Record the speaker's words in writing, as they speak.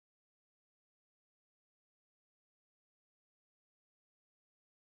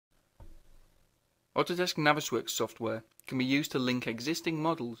Autodesk Navisworks software can be used to link existing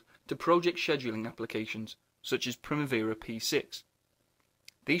models to project scheduling applications, such as Primavera P6.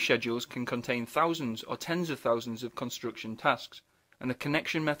 These schedules can contain thousands or tens of thousands of construction tasks, and the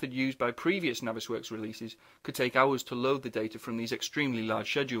connection method used by previous Navisworks releases could take hours to load the data from these extremely large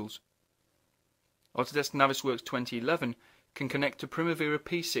schedules. Autodesk Navisworks 2011 can connect to Primavera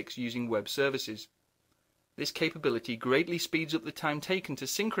P6 using web services. This capability greatly speeds up the time taken to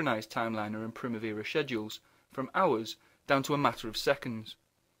synchronize Timeliner and Primavera schedules from hours down to a matter of seconds,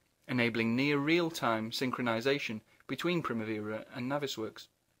 enabling near real-time synchronization between Primavera and Navisworks.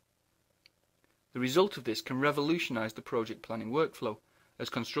 The result of this can revolutionize the project planning workflow, as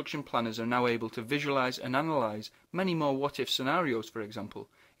construction planners are now able to visualize and analyze many more what-if scenarios, for example,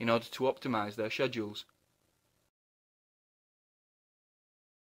 in order to optimize their schedules.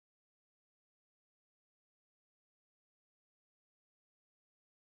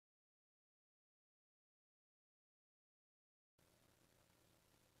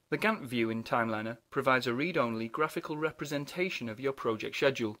 The Gantt view in Timeliner provides a read-only graphical representation of your project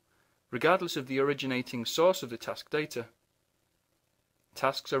schedule, regardless of the originating source of the task data.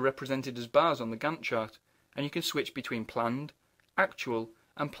 Tasks are represented as bars on the Gantt chart, and you can switch between planned, actual,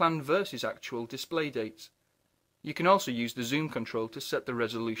 and planned versus actual display dates. You can also use the zoom control to set the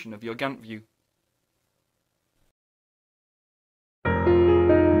resolution of your Gantt view.